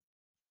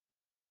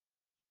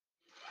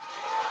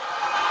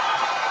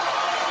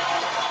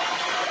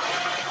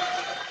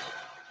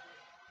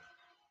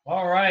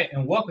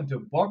and welcome to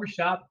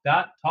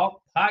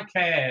Barbershop.Talk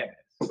podcast.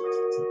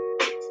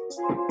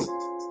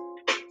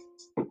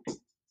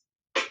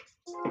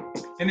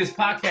 In this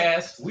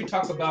podcast, we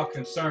talk about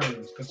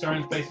concerns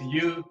facing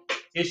you,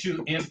 issues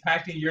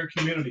impacting your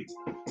community.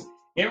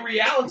 In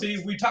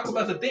reality, we talk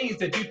about the things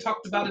that you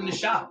talked about in the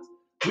shop.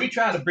 We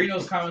try to bring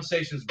those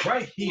conversations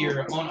right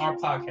here on our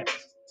podcast.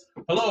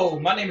 Hello,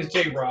 my name is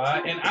J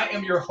Rod, and I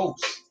am your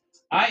host.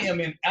 I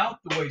am in Out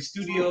the Way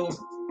Studios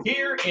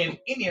here in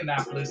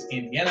Indianapolis,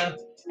 Indiana,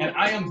 and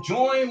I am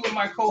joined with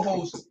my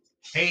co-host,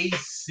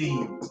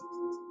 KC.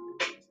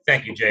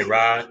 Thank you, J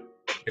Rod.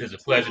 It is a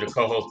pleasure to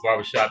co-host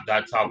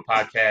Barbershop.Talk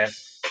podcast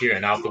here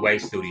in Out the Way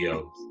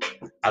Studios.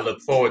 I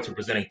look forward to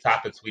presenting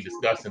topics we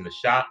discuss in the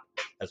shop,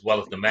 as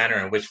well as the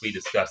manner in which we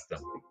discuss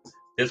them.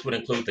 This would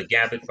include the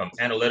gambit from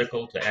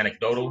analytical to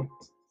anecdotal,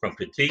 from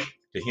critique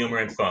to humor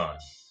and fun,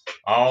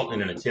 all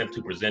in an attempt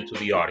to present to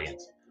the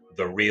audience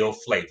the real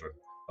flavor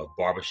of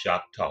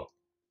barbershop talk.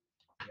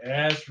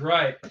 That's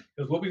right.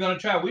 Because what we're going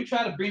to try, we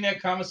try to bring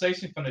that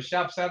conversation from the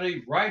shop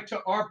Saturday right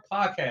to our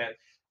podcast.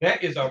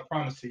 That is our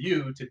promise to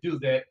you to do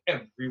that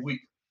every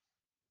week.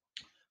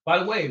 By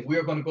the way,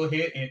 we're going to go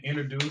ahead and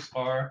introduce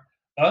our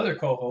other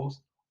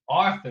co-host,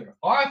 Arthur.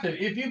 Arthur,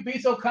 if you'd be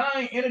so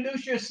kind,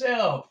 introduce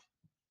yourself.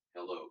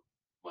 Hello,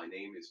 my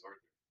name is Arthur.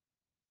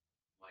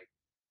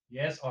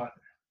 Yes,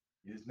 Arthur.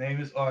 His name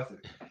is Arthur.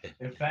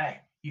 In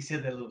fact, he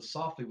said that a little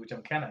softly, which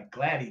I'm kind of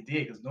glad he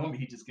did, because normally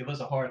he just give us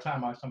a hard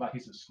time. I was talking about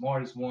he's the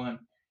smartest one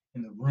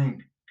in the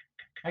room.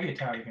 I get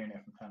tired of hearing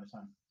that from time to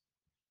time.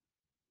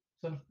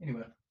 So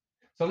anyway,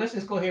 so let's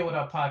just go ahead with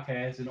our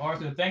podcast. And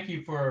Arthur, thank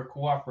you for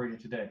cooperating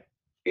today.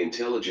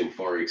 Intelligent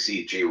far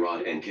exceed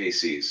J-Rod and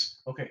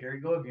KC's. Okay, here we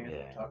go again.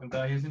 Talking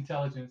about his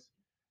intelligence.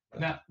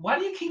 Now, why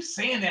do you keep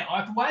saying that,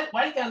 Arthur?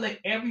 Why you gotta let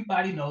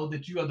everybody know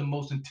that you are the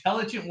most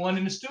intelligent one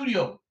in the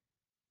studio?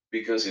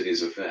 Because it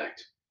is a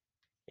fact.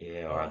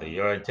 Yeah, Arthur,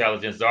 your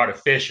intelligence is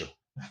artificial.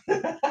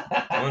 When's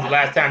the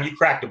last time you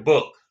cracked a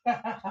book?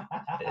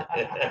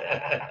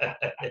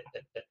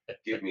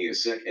 Give me a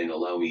sec and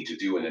allow me to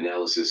do an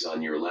analysis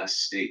on your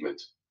last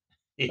statement.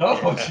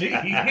 Oh, gee.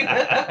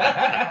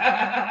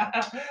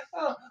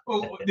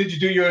 Well, did you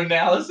do your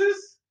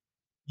analysis?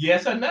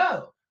 Yes or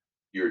no?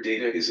 Your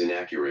data is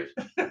inaccurate.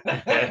 I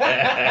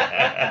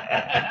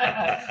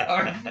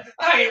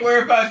ain't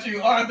worried about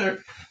you,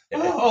 Arthur.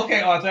 Oh,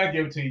 okay, Arthur, I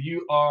give it to you.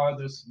 You are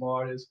the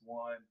smartest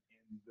one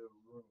in the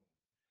room.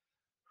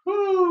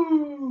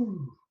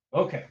 Whew.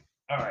 Okay,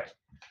 all right.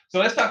 So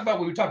let's talk about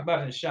what we talked about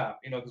in the shop,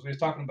 because we were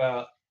talking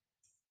about,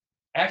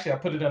 actually, I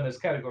put it under this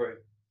category.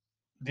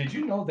 Did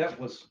you know that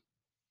was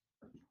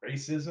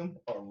racism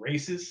or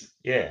racist?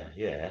 Yeah,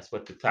 that's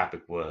what the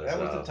topic was. That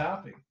was the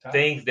topic.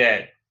 Things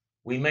that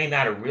we may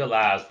not have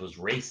realized was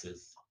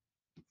racist,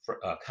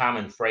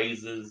 common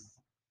phrases,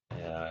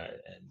 and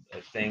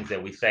things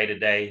that we say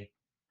today,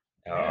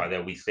 or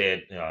that we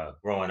said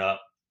growing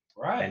up,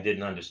 right, and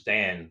didn't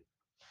understand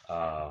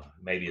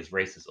maybe its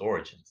racist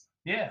origins.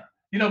 Yeah,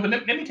 but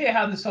let me tell you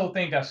how this whole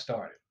thing got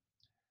started.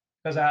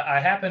 Because I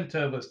happened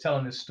to was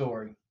telling this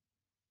story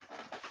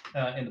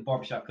in the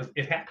barbershop, because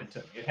it happened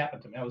to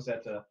me. I was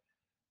at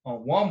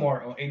on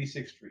Walmart on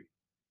 86th Street.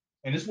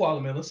 And it's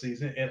watermelon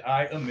season, and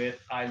I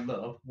admit I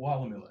love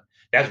watermelon.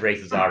 That's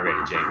racist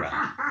already, J-Rod.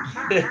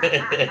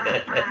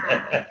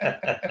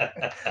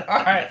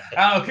 All right,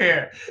 I don't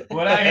care.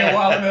 When I hear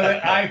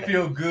watermelon, I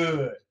feel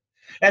good.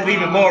 That's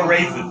even more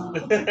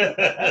racist.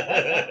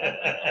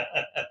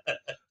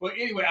 Well,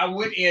 anyway, I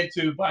went in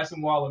to buy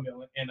some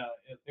watermelon, and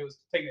it was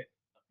taking it.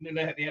 And then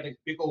they had these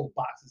big old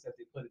boxes that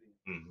they put it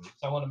in. Mm-hmm.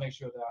 So I want to make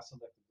sure that I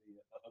selected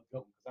a good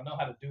one, because I know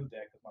how to do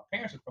that, because my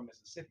parents are from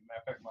Mississippi. Matter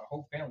of fact, my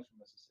whole family's from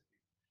Mississippi.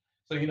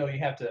 So, you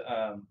have to,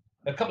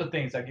 a couple of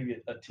things. I'll give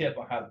you a tip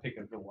on how to pick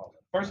a good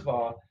watermelon. First of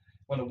all,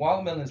 when the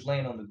watermelon is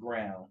laying on the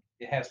ground,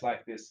 it has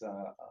like this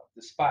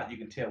spot you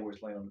can tell where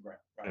it's laying on the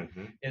ground, right?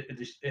 Mm-hmm.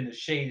 And the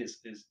shade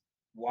is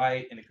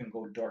white, and it can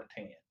go dark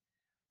tan.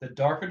 The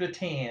darker the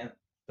tan,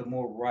 the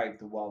more ripe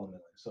the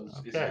watermelon. So it's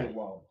a good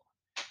watermelon.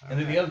 And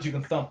then the others you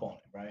can thump on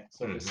it, right?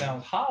 So if it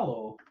sounds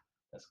hollow,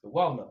 that's good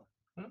watermelon.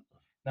 Mm-hmm.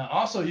 Now,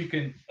 also you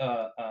can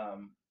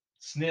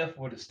sniff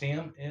where the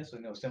stem is, so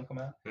the stem come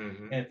out.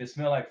 Mm-hmm. And if it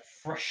smells like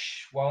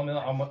fresh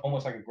watermelon,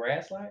 almost like a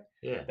grass light,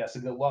 that's a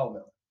good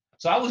watermelon.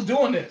 So I was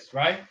doing this,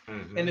 right?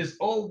 Mm-hmm. And this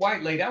old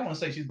white lady, I want to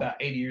say she's about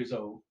 80 years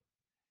old.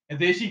 And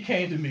then she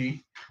came to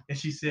me and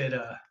she said,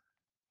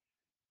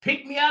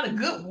 pick me out a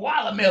good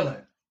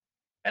watermelon.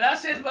 And I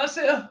said to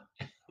myself,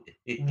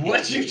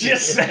 what you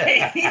just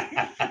say?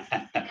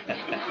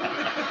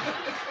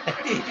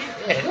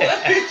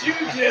 What did you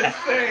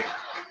just say?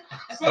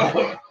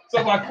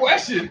 So my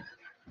question,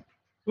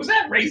 was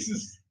that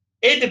racist?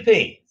 It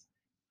depends.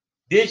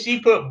 Did she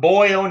put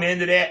boy on the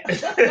end of that?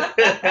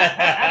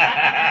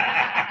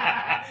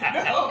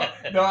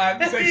 No, I have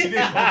to say she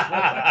didn't.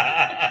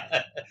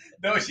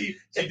 No, she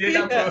did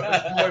not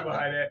put boy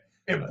behind that.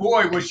 And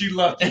boy, was she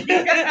lucky.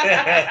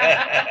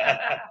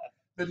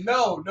 But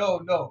no.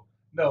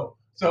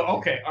 So,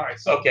 okay, all right.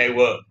 So, okay,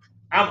 well,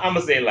 I'm going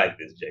to say it like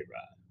this,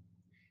 J-Rod.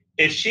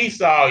 If she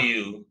saw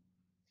you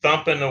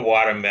thumping the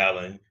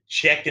watermelon,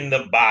 checking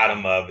the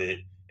bottom of it,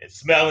 and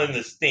smelling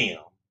the stem,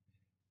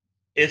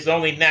 it's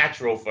only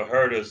natural for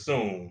her to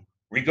assume,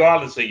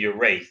 regardless of your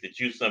race, that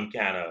you're some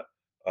kind of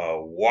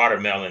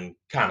watermelon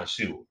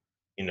connoisseur.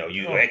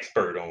 You're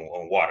expert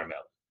on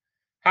watermelon.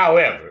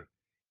 However,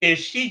 if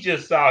she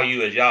just saw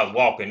you as y'all was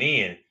walking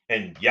in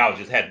and y'all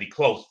just had to be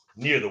close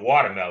near the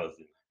watermelons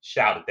and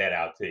shouted that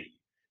out to you,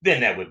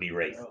 then that would be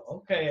racist.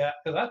 Okay,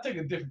 because I take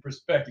a different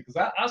perspective.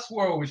 Because I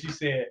swore when she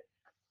said,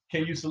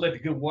 "Can you select a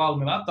good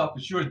watermelon?" I thought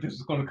for sure this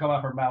was going to come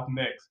out her mouth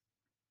next.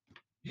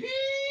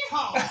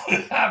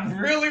 I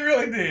really,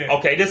 really did.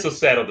 Okay, this will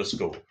settle the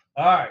score.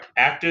 All right.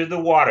 After the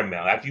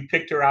watermelon, after you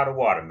picked her out a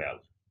watermelon,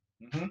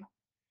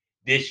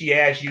 did she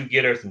ask you to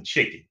get her some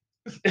chicken?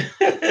 Okay,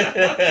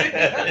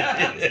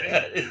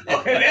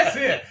 that's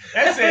it.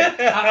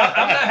 I'm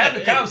not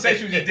having a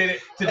conversation with you today,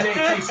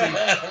 Casey.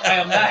 I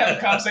am not having a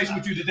conversation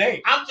with you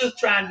today. I'm just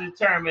trying to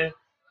determine,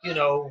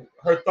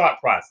 her thought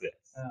process.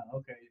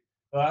 Okay.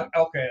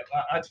 Okay.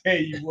 I tell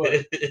you what.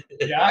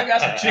 Yeah, I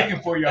got some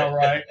chicken for you, all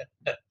right.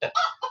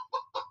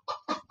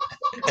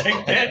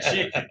 Take that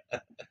chicken.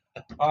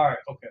 All right.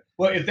 Okay.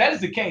 Well, if that is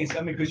the case,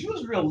 I mean, because you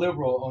was real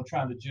liberal on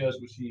trying to judge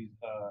what she's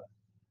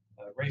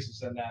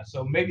racist or not,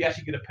 so maybe I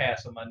should get a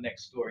pass on my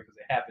next story because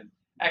it happened.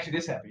 Actually,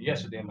 this happened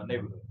yesterday in my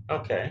neighborhood.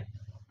 Okay.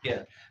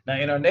 Yeah. Now,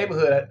 in our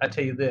neighborhood, I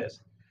tell you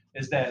this,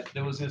 is that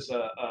there was this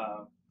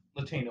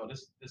Latino,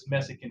 this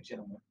Mexican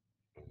gentleman,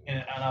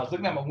 and I was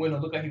looking at my window,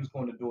 looked like he was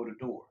going door to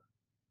door.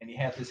 And he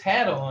had this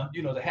hat on,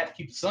 the hat to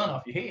keep the sun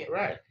off your head.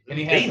 Right. And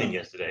he had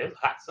yesterday. It was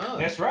hot sun.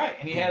 That's right.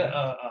 And he had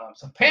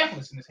some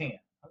pamphlets in his hand.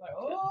 I was like,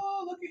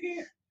 oh, look at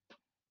here.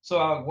 So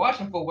I was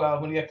watching for a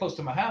while. When he got close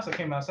to my house, I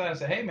came outside and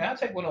said, "Hey, man, I'll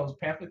take one of those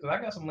pamphlets because I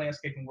got some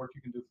landscaping work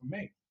you can do for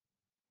me."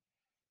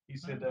 He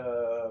said,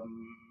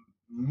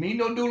 "Me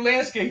no do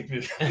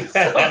landscaping." I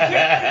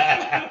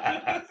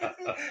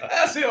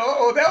said,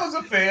 "Oh, that was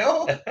a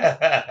fail."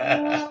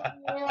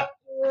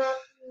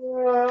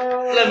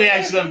 Let me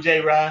ask you something,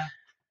 J. Rod.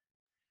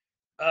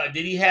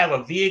 Did he have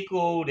a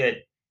vehicle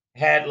that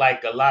had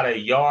like a lot of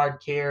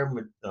yard care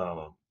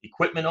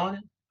equipment on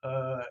it?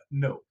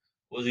 No.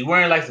 Was he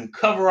wearing like some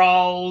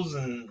coveralls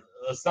and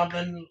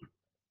something?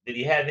 Did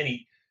he have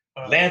any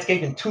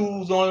landscaping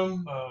tools on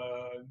him?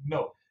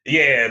 No.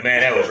 Yeah,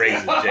 man, that was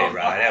racist, J. Rod.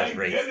 That was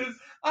racist.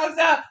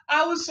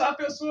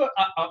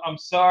 I'm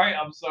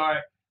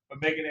sorry for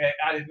making that.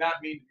 I did not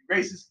mean to be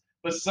racist,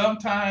 but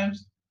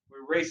sometimes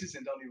we're racist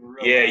and don't even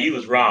realize. Yeah, you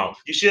was wrong.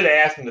 You should have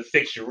asked him to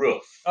fix your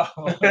roof. That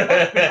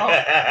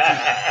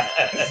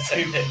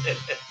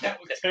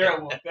was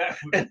terrible. That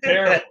was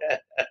terrible.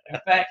 In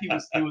fact,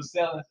 he was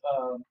selling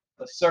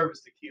a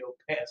service to kill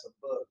pests or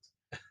bugs.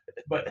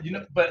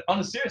 But on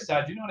the serious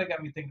side, you know what it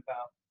got me thinking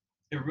about?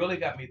 It really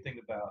got me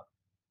thinking about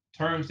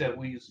terms that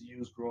we used to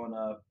use growing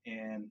up,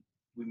 and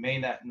we may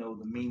not know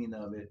the meaning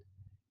of it.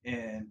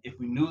 And if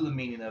we knew the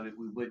meaning of it,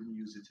 we wouldn't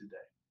use it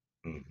today.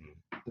 Mm-hmm.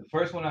 The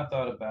first one I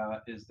thought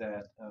about is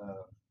that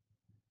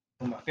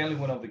when my family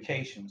went on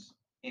vacations,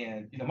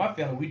 and my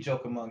family, we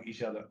joke among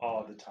each other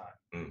all the time.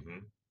 Mm-hmm.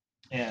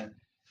 And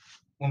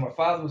when my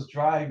father was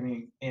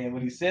driving, and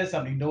when he said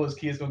something, he knows his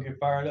kids gonna get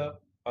fired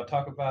up or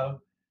talk about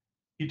him.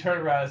 He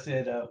turned around and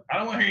said, "I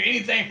don't want to hear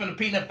anything from the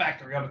peanut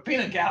factory or the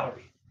peanut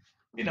gallery."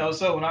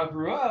 So when I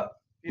grew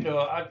up,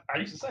 I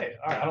used to say,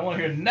 "All right, I don't want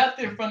to hear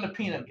nothing from the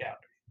peanut gallery."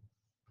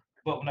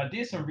 But when I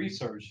did some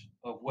research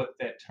of what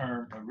that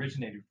term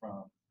originated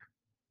from,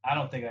 I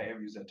don't think I ever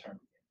used that term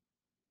again.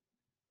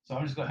 So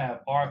I'm just gonna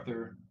have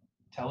Arthur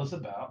tell us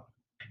about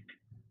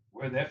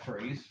where that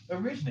phrase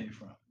originated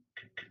from,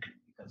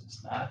 because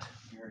it's not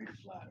very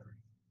flattering.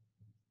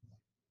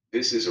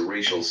 This is a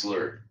racial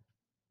slur.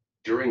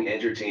 During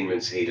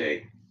entertainment's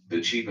heyday,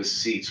 the cheapest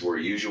seats were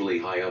usually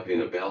high up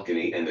in a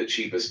balcony and the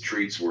cheapest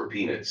treats were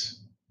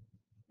peanuts.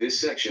 This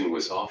section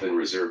was often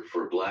reserved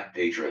for black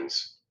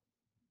patrons.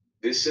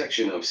 This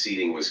section of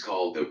seating was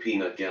called the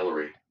peanut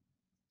gallery.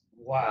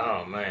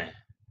 Wow. Oh, man.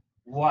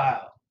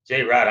 Wow.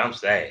 J. Rod, I'm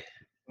sad.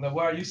 Now,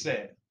 why are you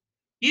sad?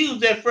 You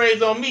used that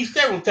phrase on me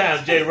several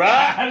times, J. Rod.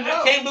 I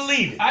know. I can't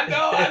believe it. I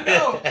know.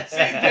 See,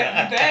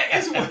 that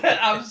is what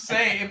I'm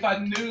saying. If I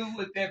knew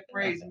what that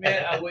phrase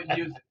meant, I wouldn't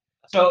use it.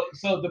 So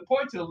the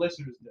point to the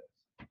listeners is this.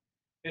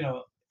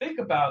 Think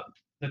about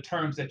the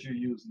terms that you're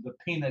using, the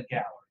peanut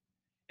gallery.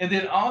 And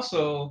then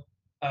also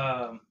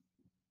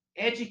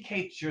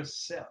educate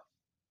yourself.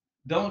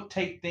 Don't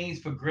take things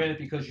for granted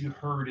because you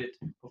heard it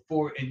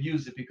before and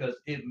use it, because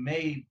it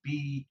may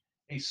be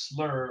a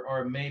slur,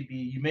 or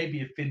you may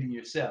be offending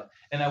yourself.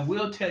 And I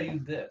will tell you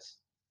this: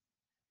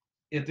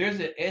 if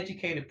there's an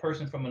educated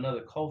person from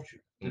another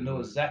culture that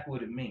knows exactly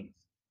what it means,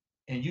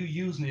 and you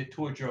using it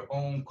towards your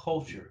own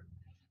culture,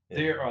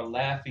 they are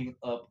laughing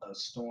up a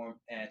storm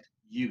at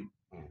you,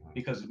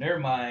 because in their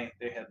mind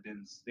they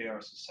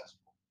are successful.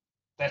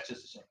 That's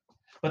just a shame.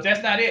 But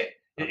that's not it.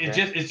 Okay.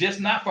 It's just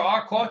not for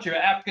our culture,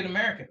 African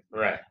American.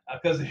 Right.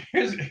 Because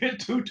here's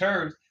two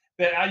terms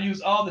that I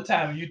use all the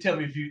time, and you tell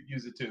me if you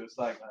use it too. It's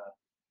like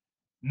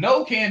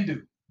no can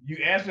do. You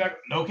ask me, like,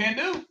 no can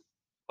do,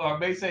 or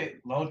may say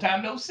long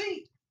time no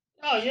see.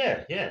 Oh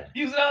yeah, yeah.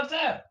 Use it all the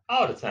time.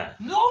 All the time.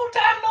 Long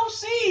time no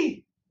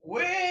see.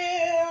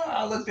 Well,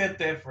 I looked at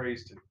that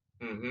phrase too.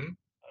 Mm-hmm.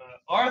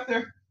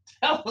 Arthur,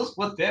 tell us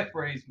what that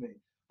phrase means.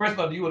 First of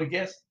all, do you want to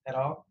guess at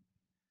all?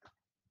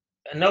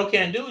 No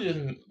can do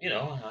is,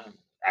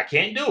 I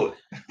can't do it.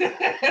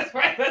 That's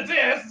right. That's it.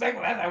 That's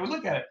exactly how we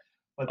look at it.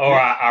 But Or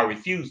I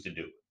refuse to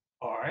do it.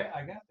 all right, I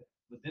got that.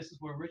 But this is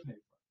where it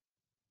originated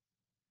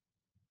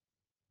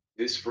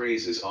This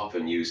phrase is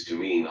often used to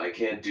mean I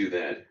can't do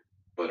that,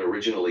 but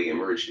originally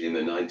emerged in the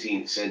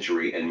 19th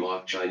century and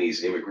mocked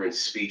Chinese immigrants'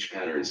 speech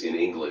patterns in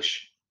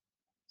English.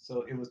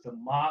 So it was to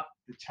mock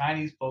the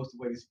Chinese folks the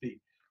way they speak.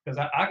 Because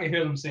I can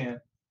hear them saying,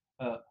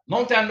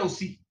 long time no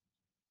see.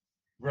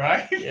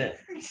 Right? Yeah.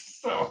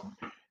 So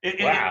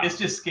Wow. it's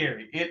just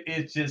scary.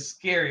 It's just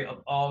scary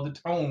of all the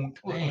tone,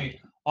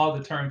 all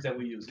the terms that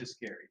we use. It's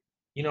scary.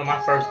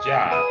 My first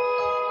job.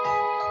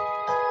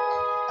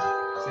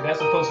 See, that's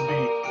supposed to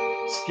be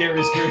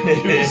scary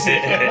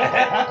music.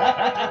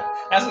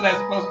 That's what that's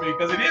supposed to be,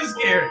 because it is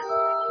scary.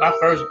 My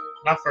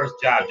first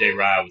job, J.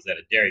 Rod, was at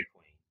a Dairy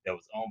Queen that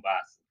was owned by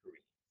some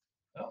Koreans.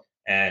 Oh.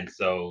 And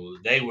so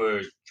they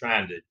were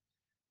trying to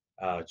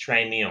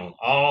train me on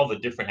all the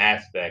different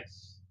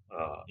aspects,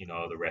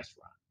 of the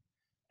restaurant.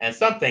 And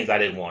some things I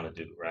didn't want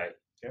to do, right?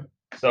 Okay.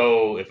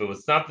 So if it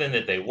was something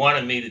that they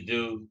wanted me to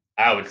do,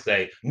 I would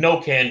say, no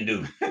can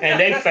do. And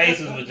their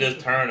faces would just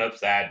turn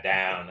upside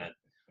down. And,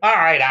 all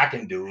right, I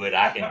can do it.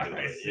 I can do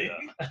it. See,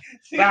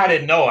 but I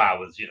didn't know I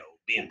was,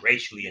 being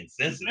racially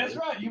insensitive. That's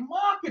right. You're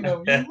mocking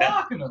them. You're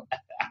mocking them.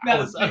 I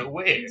was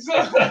unaware.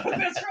 That's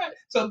right.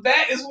 So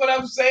that is what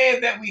I'm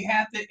saying, that we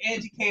have to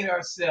educate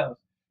ourselves.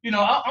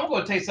 I'm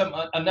going to tell you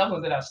something. Another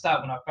one that I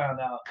stopped when I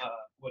found out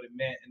what it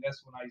meant, and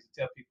that's when I used to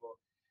tell people,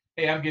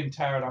 "Hey, I'm getting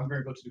tired. I'm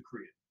going to go to the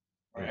crib."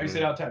 Right? I used to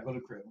say all the time, "Go to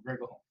the crib. I'm going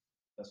to go home."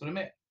 That's what it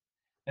meant.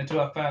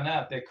 Until I found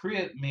out that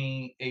crib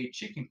means a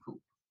chicken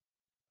coop.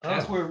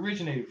 That's where it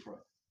originated from.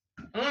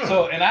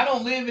 So, and I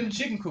don't live in a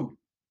chicken coop.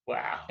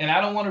 Wow. And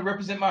I don't want to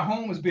represent my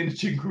home as being a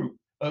chicken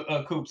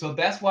coop. So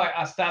that's why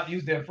I stopped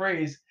using that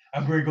phrase,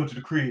 "I'm going to go to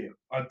the crib,"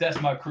 or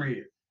 "that's my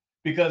crib,"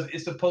 because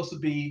it's supposed to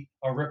be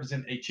or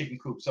represent a chicken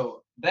coop.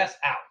 So that's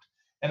out.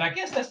 And I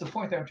guess that's the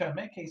point that I'm trying to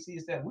make, KC,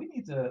 is that we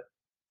need to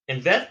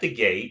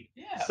investigate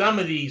some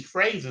of these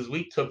phrases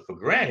we took for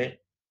granted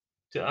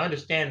to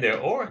understand their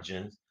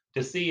origins,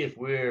 to see if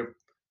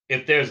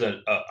there's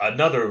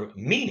another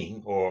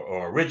meaning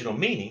or original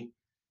meaning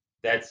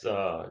that's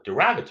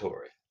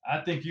derogatory. I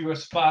think you were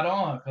spot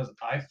on, because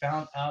I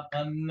found out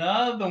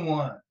another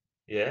one.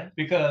 Yeah.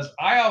 Because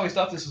I always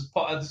thought this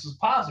was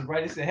positive,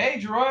 right? They said, "Hey,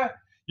 Gerard,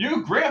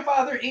 you're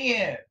grandfather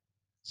in,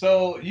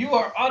 so you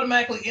are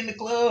automatically in the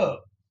club."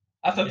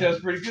 I thought that was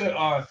pretty good.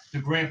 Or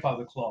the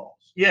grandfather clause.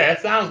 Yeah,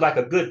 it sounds like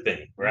a good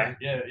thing, right?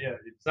 Yeah.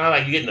 It sounds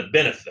like you're getting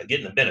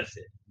the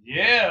benefit.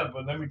 Yeah,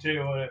 but let me tell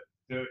you what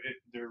the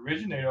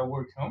originator,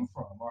 where it come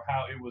from, or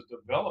how it was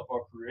developed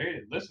or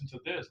created. Listen to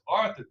this.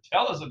 Arthur,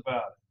 tell us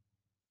about it.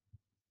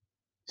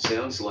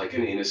 Sounds like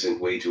an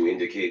innocent way to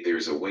indicate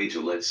there's a way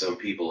to let some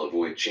people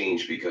avoid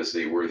change because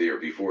they were there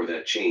before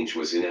that change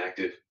was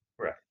enacted.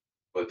 Right.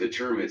 But the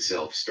term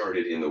itself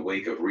started in the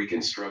wake of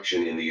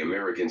Reconstruction in the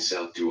American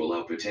South to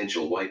allow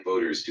potential white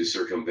voters to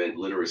circumvent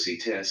literacy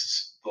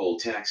tests, poll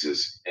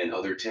taxes, and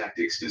other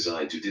tactics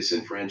designed to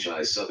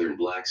disenfranchise Southern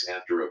blacks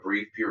after a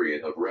brief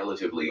period of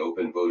relatively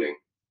open voting.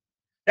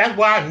 That's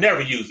why I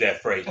never use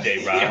that phrase,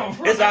 J. Rod. Yeah,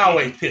 right. It's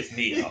always pissed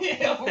me off.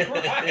 Yeah,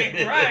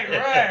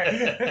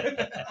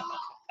 right.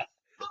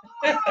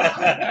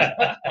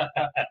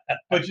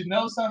 But you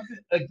know something?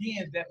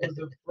 Again, that was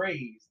a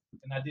phrase,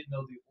 and I didn't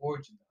know the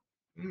origin of it.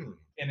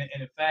 And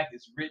in fact,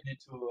 it's written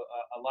into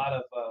a lot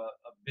of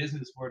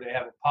business where they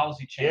have a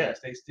policy change. Yeah.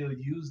 They still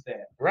use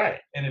that.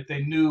 Right. And if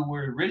they knew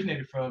where it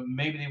originated from,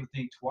 maybe they would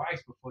think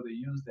twice before they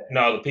use that.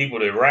 No, the people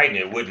that are writing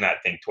it would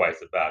not think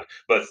twice about it.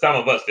 But some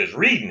of us that's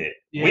reading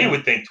it, we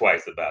would think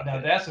twice about it.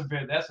 Now that's a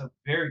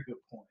very good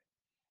point.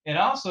 And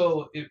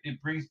also,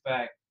 it brings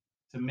back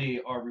to me,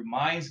 or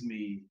reminds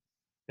me,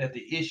 that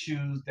the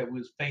issues that we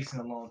was facing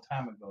a long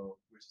time ago,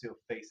 we're still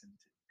facing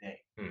today,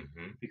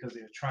 because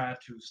they're trying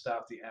to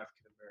stop the African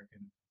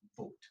American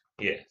vote.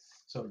 Yes.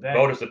 So that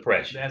voter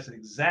suppression. That's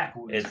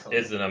exactly what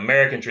it's an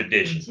American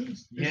tradition.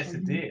 Yes,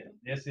 it did.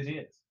 Yes, it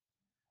is.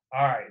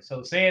 All right.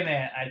 So saying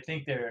that, I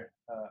think I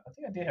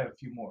did have a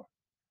few more.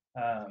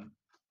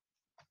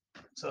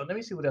 So let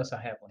me see what else I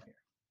have on here.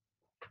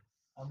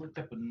 I looked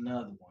up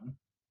another one.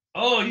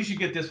 Oh, you should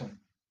get this one.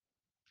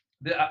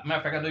 Matter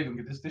of fact, I know you're gonna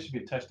get this. This should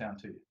be a touchdown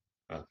to you.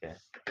 Okay.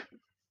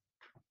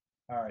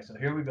 All right. So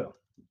here we go.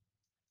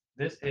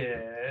 This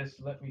is.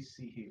 Let me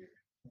see here.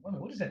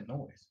 What is that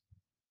noise?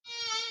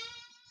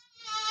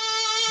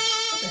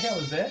 What the hell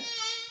is that?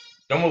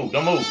 Don't move.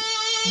 Don't move.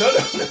 No,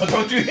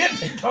 don't you hit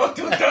me. Don't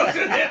you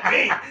hit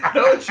me.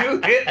 Don't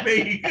you hit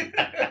me.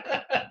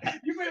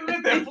 You better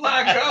let that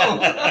fly go.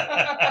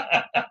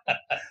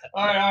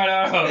 All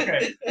right.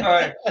 Okay. All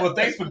right. Well,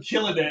 thanks for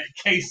killing that,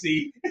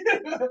 KC.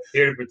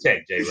 Here to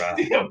protect, J-Rod.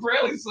 Yeah,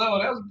 apparently so.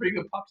 That was a pretty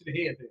good pop to the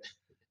head there.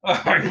 All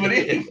right. But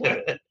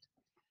anyway,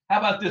 How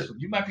about this one?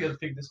 You might be able to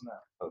figure this one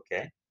out.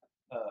 Okay.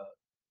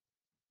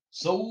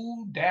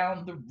 Sold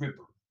down the river.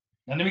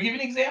 Now let me give you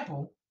an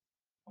example.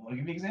 I'm going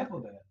to give you an example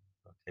of that.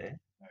 Okay.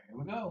 All right, here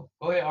we go.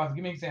 Go ahead, Arthur.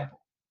 Give me an example.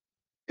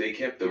 They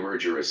kept the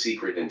merger a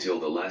secret until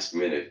the last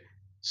minute,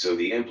 so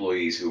the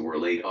employees who were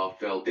laid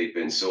off felt they'd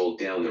been sold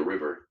down the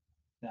river.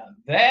 Now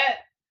that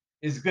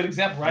is a good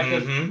example, right?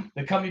 'Cause Mm-hmm.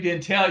 the company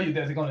didn't tell you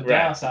that they're going to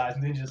Right. downsize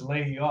and then just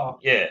lay you off.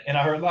 Yeah. And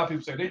I heard a lot of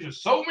people say they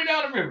just sold me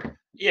down the river.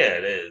 Yeah,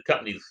 the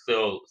companies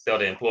still sell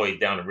their employees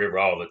down the river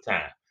all the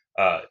time.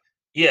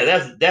 Yeah,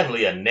 that's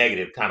definitely a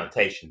negative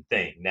connotation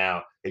thing.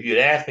 Now, if you'd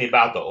asked me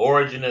about the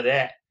origin of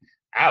that,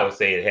 I would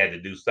say it had to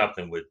do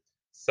something with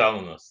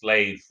selling a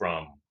slave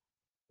from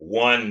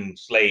one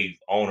slave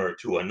owner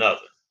to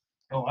another.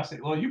 Oh, I see.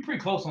 Well, you're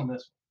pretty close on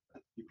this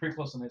one. You're pretty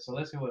close on this. So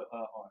let's see what.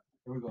 All right,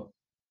 here we go.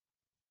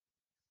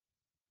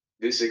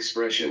 This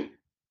expression,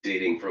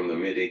 dating from the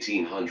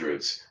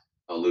mid-1800s,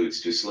 alludes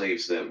to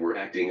slaves that were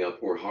acting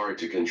up or hard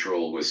to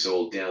control was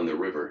sold down the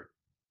river.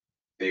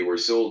 They were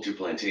sold to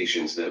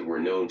plantations that were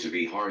known to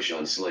be harsh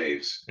on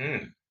slaves.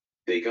 Mm.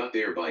 They got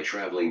there by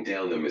traveling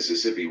down the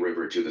Mississippi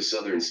River to the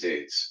southern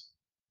states.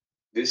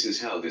 This is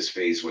how this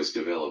phase was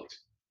developed.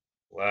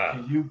 Wow.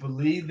 Can you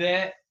believe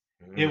that?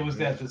 It was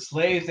that the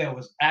slaves that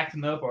was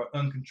acting up or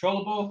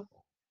uncontrollable,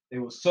 they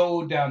were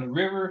sold down the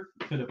river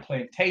to the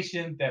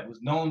plantation that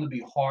was known to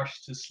be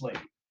harsh to slaves.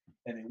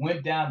 And they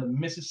went down the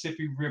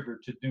Mississippi River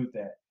to do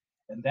that.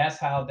 And that's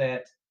how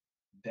that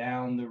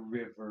down the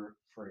river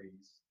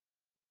phrase.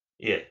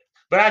 Yeah,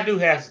 but I do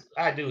have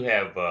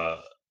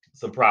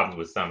some problems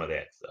with some of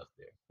that stuff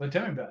there. But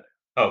tell me about it.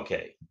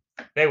 Okay,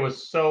 they were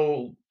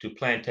sold to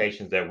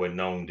plantations that were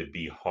known to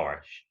be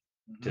harsh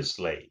to Mhm.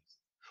 slaves.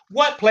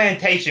 What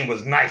plantation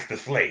was nice to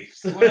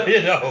slaves? Well,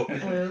 You know,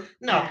 well,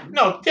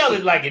 no, tell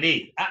it like it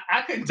is.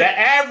 I couldn't The tell.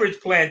 average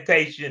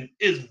plantation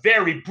is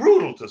very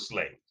brutal to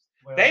slaves.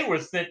 Well, They were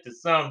sent to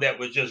some that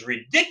was just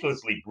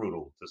ridiculously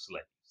brutal to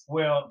slaves.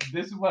 well,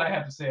 this is what I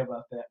have to say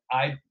about that.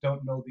 I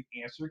don't know the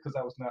answer because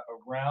I was not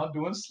around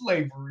during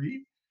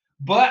slavery.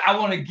 But I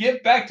want to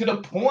get back to the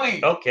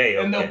point. Okay,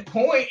 And okay. the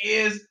point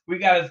is, we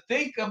got to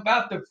think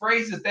about the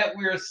phrases that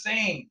we're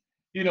saying.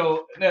 You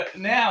know,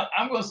 now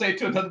I'm going to say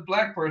to another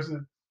black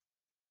person,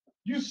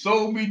 you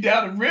sold me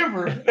down the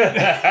river.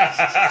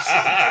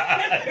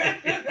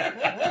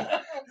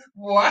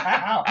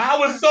 Wow. I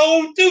was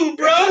sold too,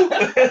 bro.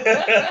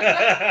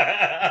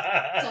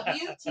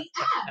 WTF?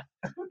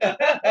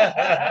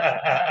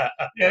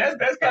 Yeah,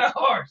 that's kind of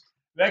harsh.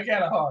 That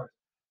kind of harsh.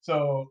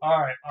 So,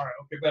 all right.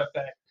 Okay, matter of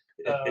fact,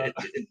 let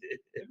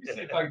me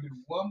see if I can do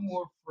one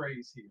more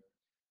phrase here.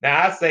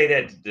 Now I say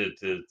that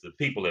to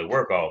people at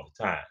work all the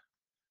time.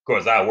 Of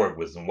course, I work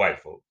with some white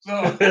folks, So,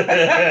 and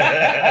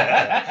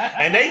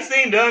they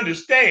seem to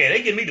understand.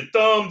 They give me the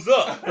thumbs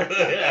up.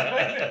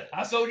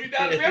 I sold you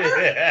down the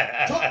river.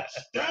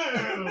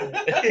 Touchdown.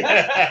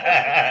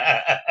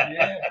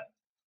 Yeah.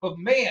 But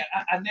man,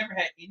 I never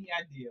had any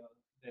idea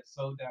that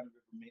sold down the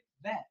river meant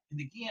that. And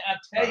again, I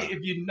tell you,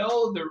 if you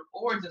know the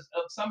origins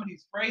of some of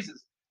these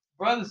phrases,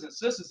 brothers and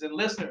sisters and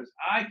listeners,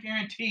 I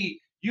guarantee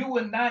you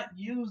will not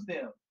use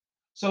them.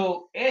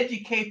 So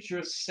educate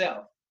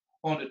yourself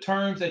on the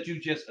terms that you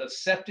just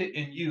accepted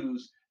and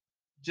used.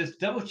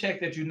 Just double check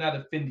that you're not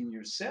offending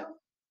yourself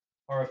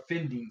or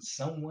offending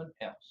someone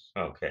else.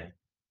 Okay.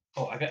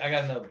 Oh, I got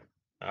another one.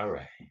 All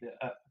right. Yeah,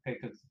 okay,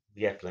 because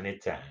You got plenty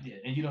of time. yeah,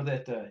 and you know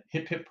that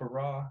hip hip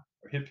hurrah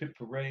or hip hip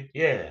parade.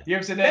 Yeah. You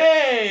ever said that?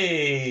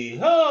 Hey,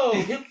 ho,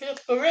 hip hip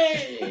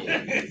hooray.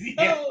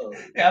 Yeah. Ho.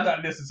 Yeah, I'm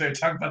not necessarily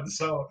talking about the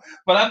song,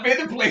 but I've been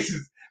to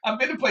places.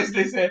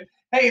 They said,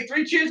 "Hey,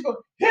 3 cheers go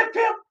hip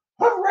hip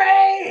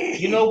hooray!"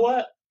 You know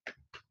what?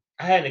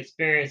 I had an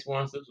experience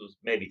once. This was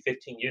maybe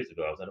 15 years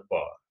ago. I was in a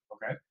bar.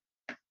 Okay.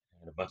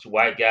 And a bunch of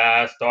white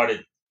guys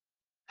started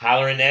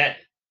hollering that,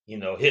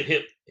 hip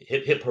hip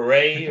hip hip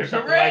hooray or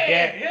something like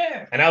that.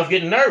 Yeah. And I was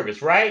getting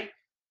nervous, right?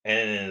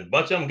 And a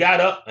bunch of them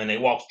got up and they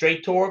walked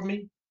straight toward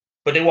me,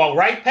 but they walked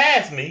right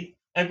past me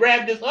and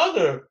grabbed this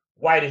other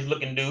whitish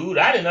looking dude.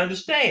 I didn't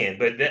understand,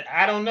 but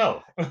I don't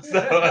know. So,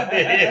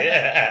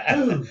 yeah.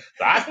 So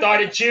I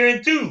started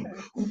cheering too.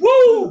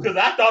 Woo! Because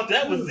I thought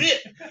that was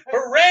it.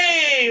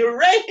 Hooray!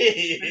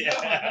 Hooray! No,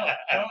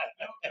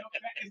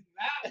 that is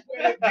not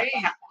what it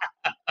means.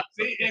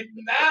 See, it's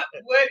not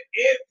what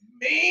it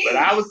means. But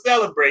I was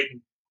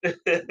celebrating.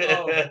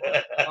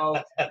 Okay. All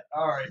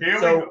right, here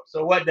we go.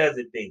 So what does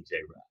it mean, J.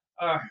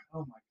 All right. Oh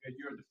my God,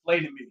 you're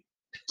deflating me.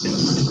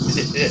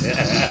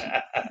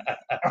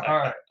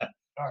 Rob?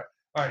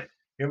 All right.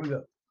 Here we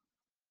go.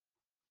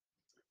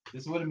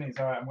 This is what it means.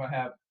 All right, I'm gonna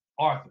have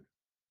Arthur.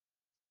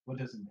 What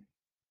does it mean?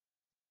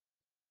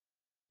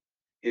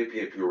 Hip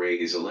hip hooray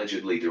is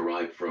allegedly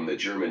derived from the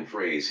German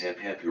phrase Hep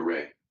Hep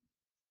Hooray.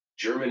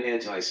 German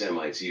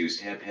anti-Semites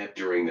used Hep Hep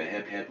during the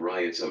Hep Hep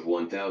riots of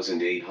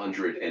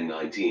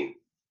 1819.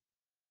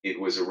 It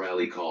was a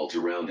rally call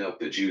to round up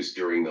the Jews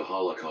during the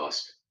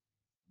Holocaust.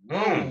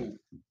 Mm.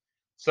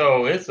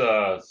 So it's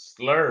a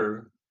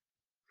slur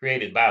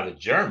created by the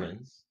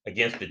Germans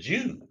against the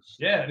Jews.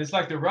 Yeah, it's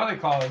like the rally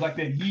call, like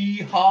the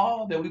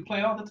yee-haw that we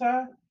play all the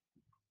time.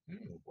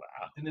 Wow.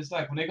 And it's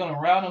like when they're gonna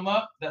round them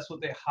up, that's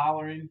what they're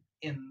hollering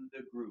in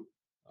the group.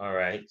 All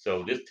right.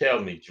 So this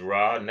tells me,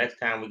 Gerard, next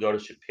time we go to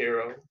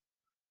Shapiro,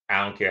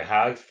 I don't care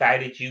how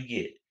excited you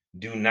get,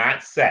 do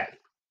not say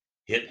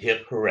hip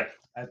hip hooray.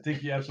 I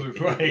think you're absolutely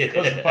right.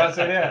 Because if I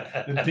say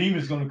that, the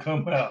demon's gonna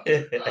come out.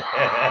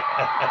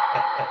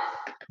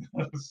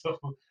 So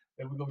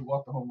then we're gonna be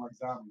walking home like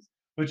zombies.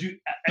 But you,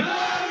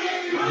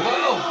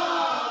 whoa!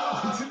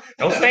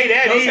 Don't say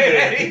that Don't either. say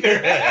that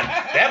either.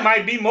 That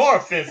might be more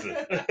offensive.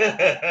 But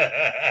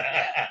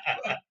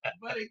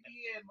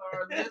again,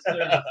 our listeners,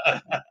 the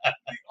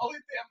only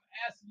thing I'm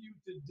asking you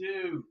to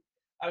do,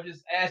 I've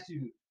just asked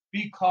you,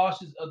 be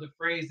cautious of the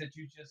phrase that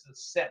you just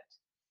accept.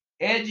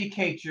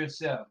 Educate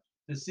yourself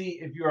to see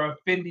if you are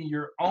offending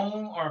your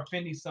own or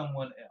offending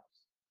someone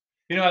else.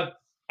 You know,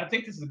 I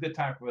think this is a good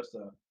time for us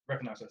to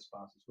recognize our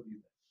sponsors. What do you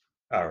think?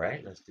 All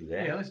right, let's do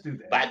that. Yeah, let's do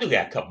that. But I do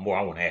got a couple more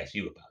I want to ask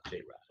you about,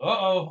 J-Rod.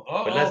 Uh-oh.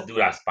 But let's do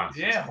our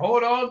sponsors. Yeah,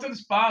 hold on to the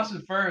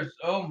sponsors first.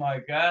 Oh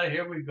my God,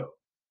 here we go.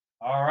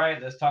 All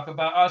right, let's talk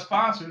about our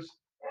sponsors.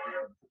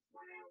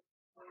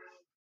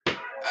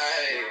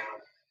 Hey,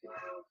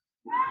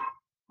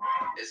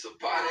 it's a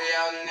party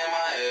out in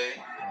MIA.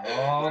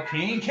 Oh,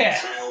 King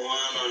Cat.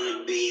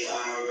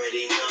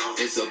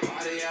 It's a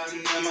party out in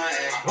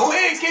MIA. Go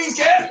ahead, King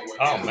Cat.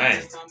 Oh,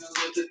 man.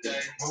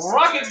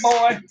 Rocket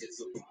boy.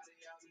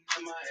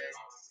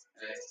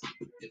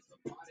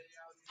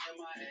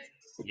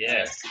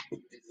 Yes.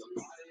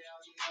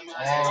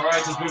 All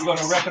right, so we're going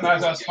to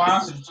recognize our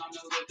sponsors.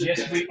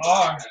 Yes, we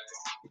are.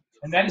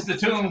 And that is the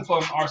tune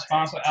from our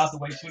sponsor, Out the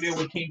Way Studio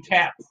with King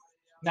Cap.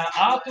 Now,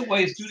 Out the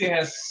Way Studio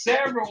has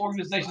several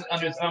organizations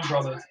under its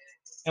umbrella,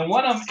 and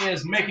one of them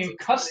is making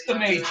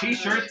custom-made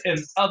T-shirts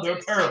and other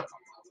apparel.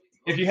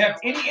 If you have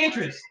any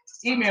interest,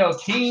 email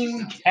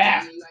King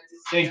Cap.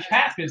 And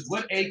Cap is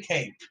with a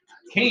K.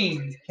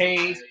 King,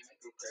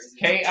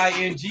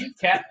 K-I-N-G,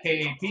 Cap,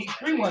 K-A-P,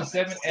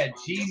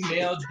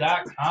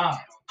 317@gmail.com.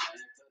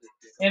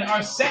 And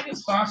our second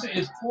sponsor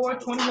is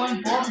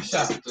 421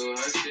 Barbershop,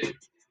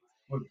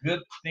 where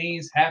good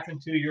things happen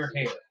to your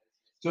hair.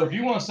 So if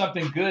you want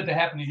something good to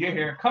happen to your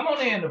hair, come on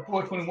in to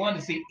 421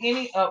 to see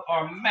any of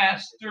our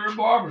master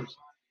barbers.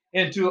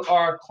 And to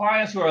our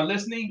clients who are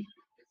listening,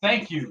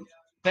 thank you.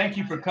 Thank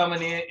you for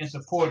coming in and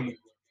supporting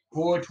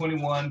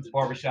 421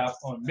 Barbershop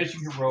on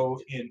Michigan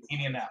Road in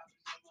Indianapolis.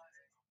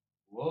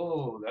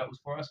 Whoa, that was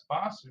for our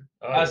sponsor.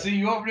 Oh, I see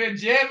you over there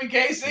jamming,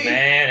 KC.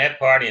 Man, that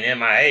party in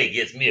MIA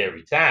gets me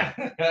every time.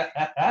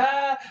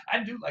 I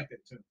do like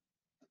that too.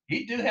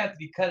 He do have to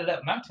be cut it up.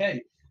 And I'm telling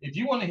you, if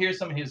you want to hear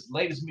some of his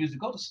latest music,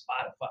 go to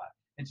Spotify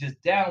and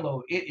just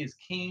download. It is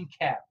King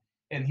Cap.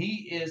 And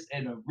he is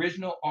an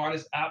original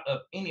artist out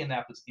of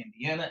Indianapolis,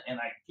 Indiana. And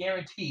I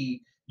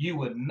guarantee you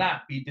would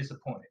not be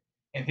disappointed.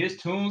 And his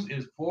tunes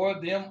is for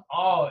them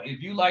all.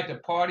 If you like to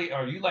party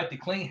or you like to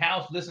clean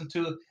house, listen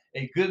to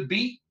a good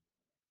beat,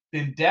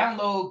 then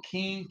download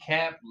King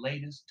Cap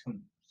latest tunes.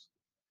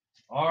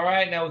 All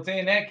right, now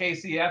within that,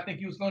 KC, I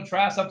think you was going to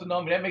try something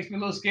on me. That makes me a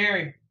little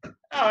scary.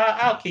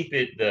 I'll keep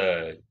it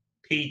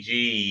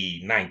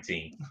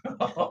PG-19.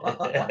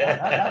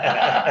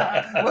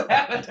 What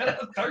happened to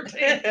the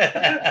 13?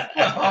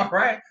 All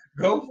right,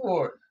 go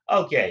for it.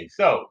 Okay,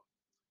 so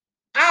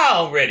I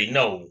already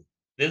know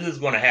this is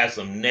going to have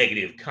some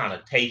negative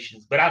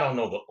connotations, but I don't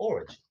know the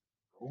origin.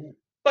 Ooh.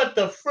 But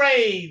the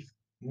phrase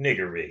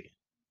niggerig.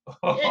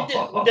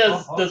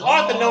 Does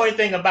Arthur know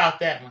anything about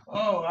that one?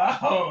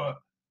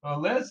 Oh,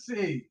 let's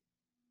see.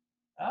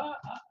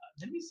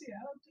 Let me see.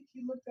 I don't think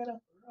he looked that up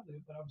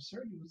earlier, but I'm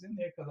sure he was in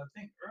there because I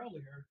think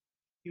earlier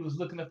he was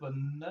looking up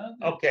another.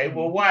 Okay, tune.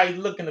 well, why are you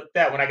looking up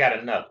that when I got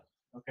another?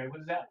 Okay, what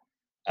is that?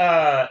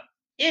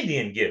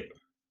 Indian Giver.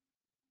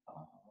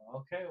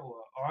 Okay,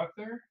 well,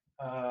 Arthur,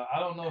 I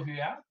don't know if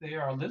you're out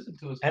there or listen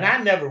to us. And I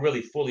never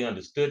really fully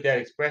understood that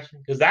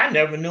expression because I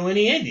never knew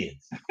any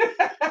Indians.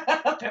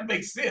 That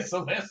makes sense.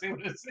 So let's see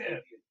what it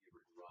says.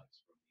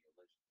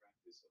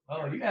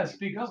 Oh, you gotta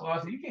speak up,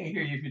 Arthur. You can't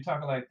hear you if you're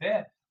talking like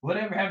that.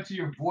 Whatever happened to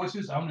your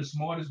voices? I'm the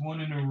smartest one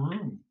in the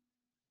room.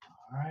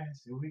 All right,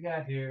 see what we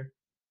got here.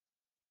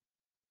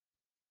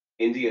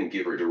 Indian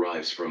giver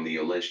derives from the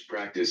alleged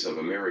practice of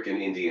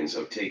American Indians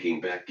of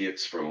taking back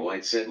gifts from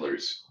white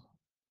settlers.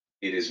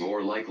 It is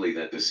more likely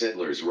that the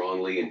settlers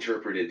wrongly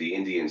interpreted the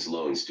Indians'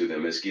 loans to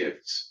them as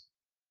gifts.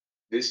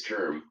 This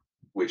term,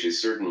 which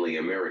is certainly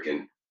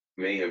American,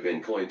 may have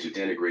been coined to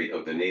denigrate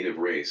of the native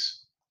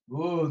race.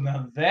 Ooh,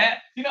 now that,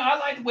 I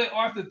like the way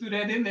Arthur threw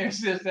that in there.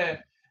 Says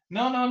that,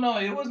 no,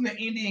 it wasn't the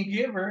Indian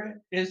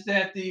giver. It's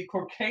that the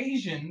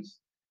Caucasians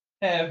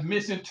have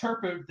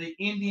misinterpreted the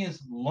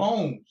Indians'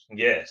 loans.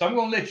 Yes. So I'm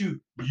going to let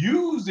you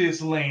use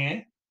this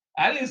land.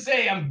 I didn't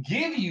say I'm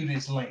giving you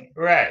this land.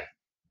 Right.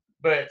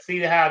 But see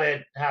how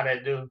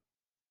that do?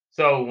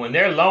 So when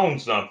they're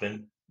loaned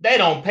something, they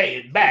don't pay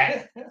it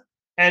back.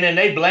 And then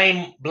they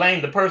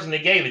blame the person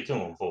that gave it to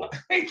them for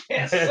it.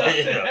 Let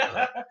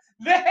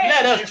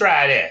Let us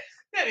try that.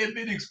 That has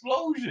been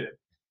explosion.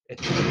 That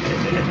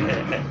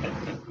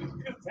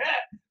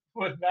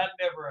would not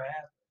never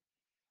happen.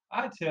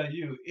 I tell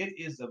you, it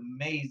is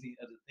amazing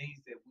of the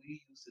things that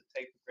we used to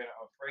take for granted,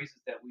 or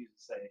phrases that we used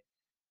to say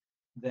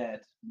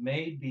that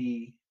may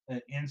be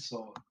an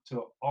insult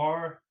to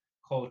our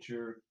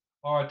culture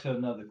or to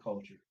another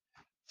culture.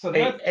 So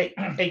Hey,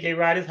 that hey, J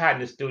Rod, it's hot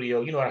in the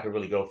studio. You know what I could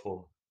really go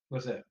for?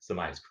 what's that? Some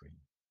ice cream.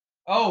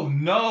 Oh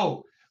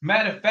no!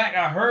 Matter of fact,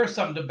 I heard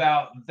something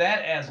about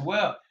that as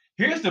well.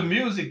 Here's the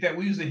music that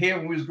we used to hear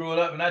when we was growing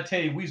up, and I tell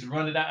you, we used to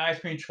run to that ice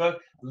cream truck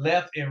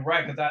left and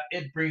right because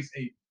it brings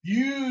a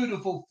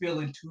beautiful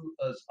feeling to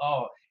us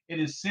all. It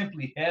is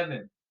simply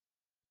heaven.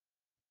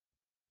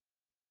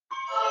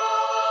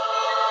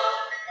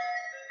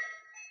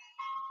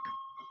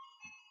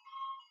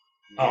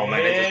 Oh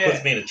man, that just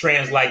puts me in a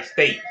trance-like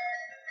state.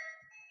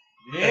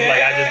 Yeah. It's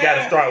like I just got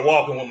to start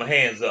walking with my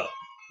hands up,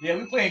 Yeah,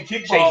 we playing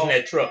chasing kickball.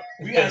 that truck.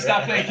 We gotta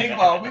stop playing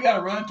kickball. We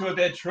gotta run toward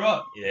that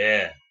truck.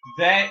 Yeah.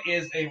 That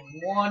is a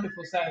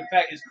wonderful sound. In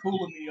fact, it's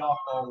cooling me off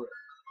already.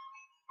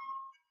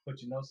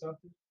 But you know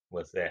something?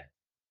 What's that?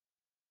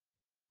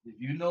 If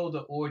you know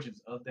the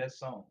origins of that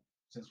song,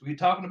 since we're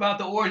talking about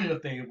the origin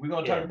of things, we're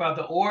gonna talk about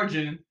the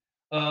origin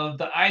of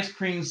the ice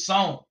cream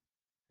song.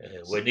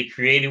 Were they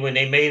created when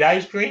they made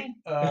ice cream?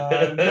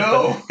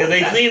 No, because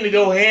they seem to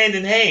go hand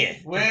in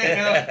hand.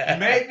 Well,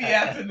 maybe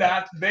after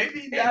that,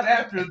 maybe not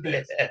after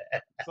this.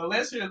 So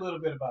let's hear a little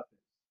bit about this.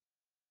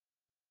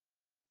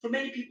 For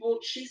many people,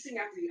 chasing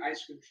after the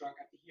ice cream truck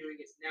after hearing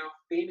its now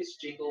famous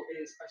jingle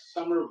is a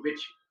summer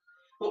ritual.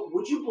 But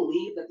would you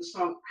believe that the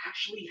song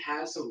actually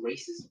has some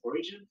racist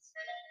origins?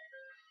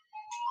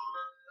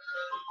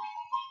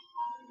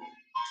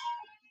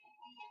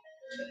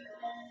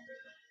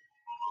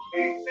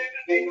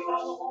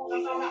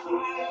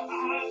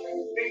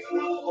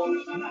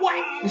 What?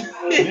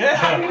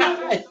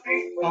 Yeah.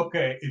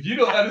 Okay, if you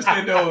don't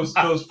understand those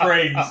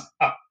phrases,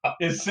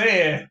 it's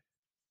saying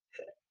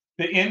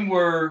the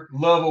N-word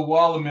love a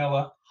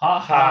watermelon. Ha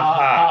ha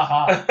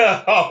ha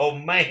ha. Oh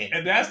man.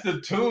 And that's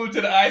the tune to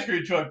the ice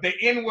cream truck. The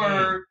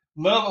N-word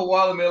love a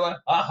watermelon.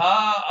 Ha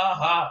ha ha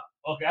ha.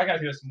 Okay, I gotta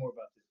hear some more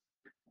about this.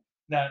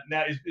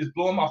 Now it's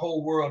blowing my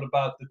whole world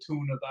about the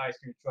tune of the ice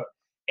cream truck.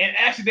 And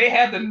actually, they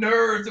have the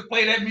nerve to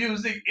play that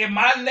music in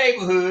my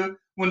neighborhood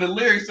when the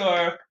lyrics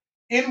are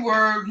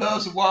N-word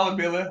loves a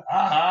watermelon.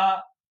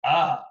 Ha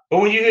ha. But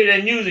when you hear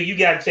that music, you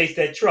gotta chase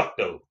that truck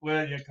though.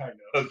 Well, yeah, kind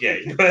of.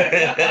 Okay. All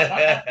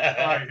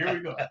right, here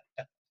we go.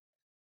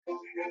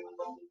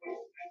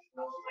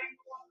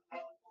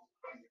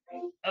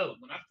 Oh,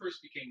 when I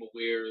first became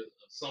aware of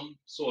some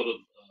sort of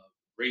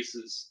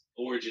racist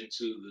origin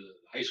to the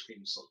ice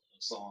cream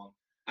song,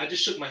 I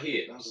just shook my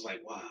head. I was just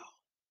like, wow.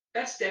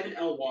 That's Devin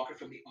L. Walker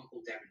from the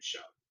Uncle Devin Show.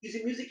 He's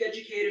a music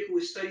educator who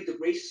has studied the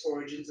racist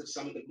origins of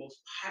some of the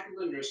most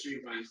popular nursery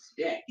rhymes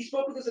today. He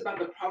spoke with us about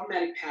the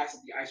problematic past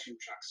of the ice cream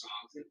truck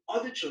songs and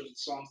other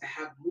children's songs that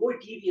have more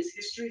devious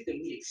histories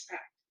than we'd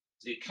expect.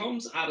 It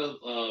comes out of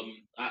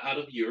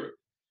Europe,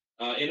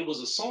 and it was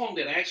a song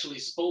that actually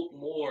spoke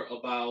more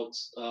about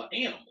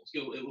animals.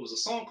 It was a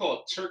song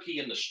called "Turkey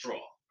in the Straw."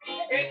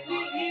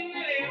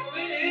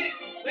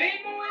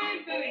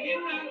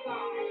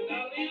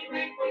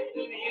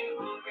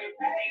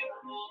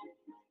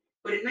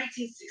 But in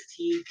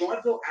 1916,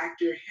 vaudeville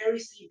actor Harry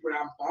C.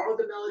 Brown borrowed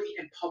the melody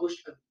and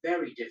published a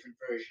very different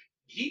version.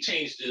 He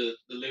changed the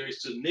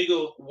lyrics to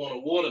 "Nigga want a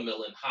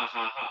watermelon, ha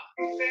ha ha."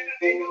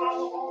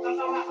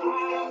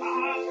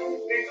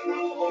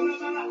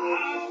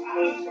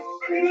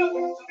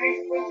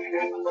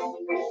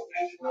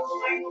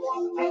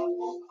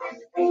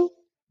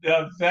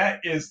 Now,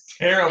 that is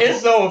terrible.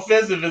 It's so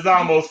offensive, it's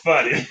almost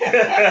funny.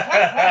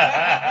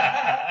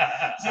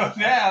 So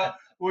now,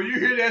 when you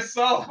hear this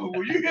song,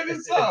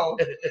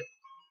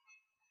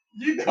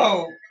 you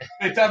know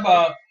they talk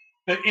about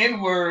the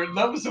N-word,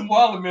 loving some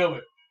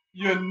watermelon.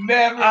 You'll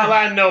never. All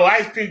I know,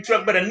 ice cream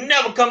truck better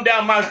never come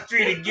down my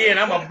street again.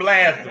 I'm gonna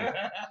blast them.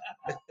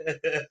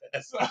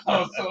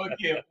 so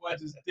again, I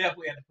just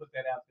definitely had to put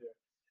that out there.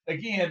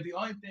 Again, the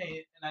only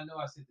thing, and I know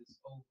I said this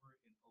over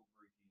and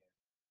over again,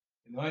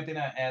 and the only thing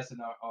I ask in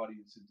our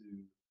audience to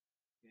do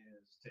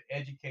is to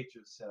educate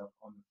yourself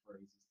on the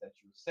phrases that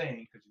you're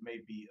saying, because you may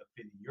be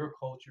offending your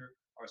culture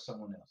or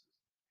someone else's.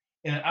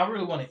 And I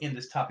really want to end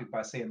this topic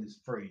by saying this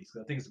phrase,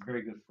 because I think it's a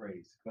very good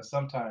phrase, because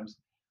sometimes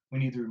we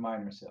need to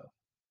remind ourselves.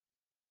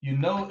 You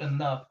know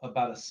enough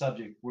about a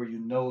subject where you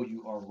know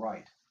you are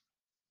right,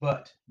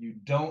 but you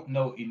don't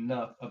know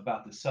enough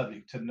about the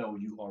subject to know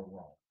you are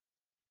wrong.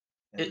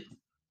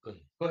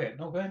 Go ahead.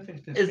 No, go ahead and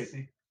finish this,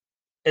 Casey.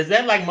 Is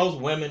that like most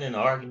women in an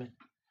argument?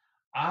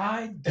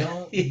 I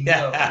don't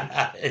know.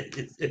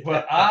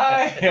 But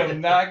I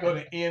am not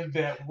going to end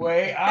that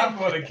way. I'm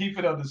going to keep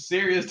it on the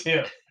serious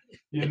tip.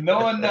 You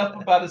know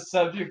enough about a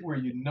subject where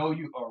you know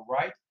you are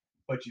right,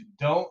 but you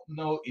don't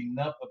know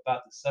enough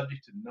about the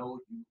subject to know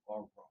you are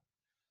wrong.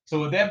 So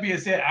with that being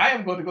said, I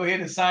am going to go ahead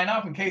and sign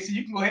off. And Casey,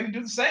 you can go ahead and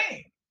do the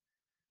same.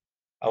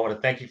 I want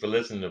to thank you for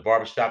listening to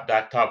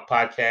Barbershop.Talk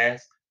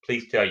podcast.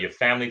 Please tell your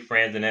family,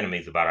 friends, and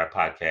enemies about our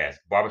podcast,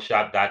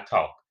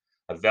 Barbershop.Talk,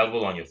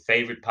 available on your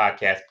favorite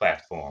podcast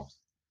platforms.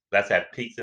 Let's have pizza.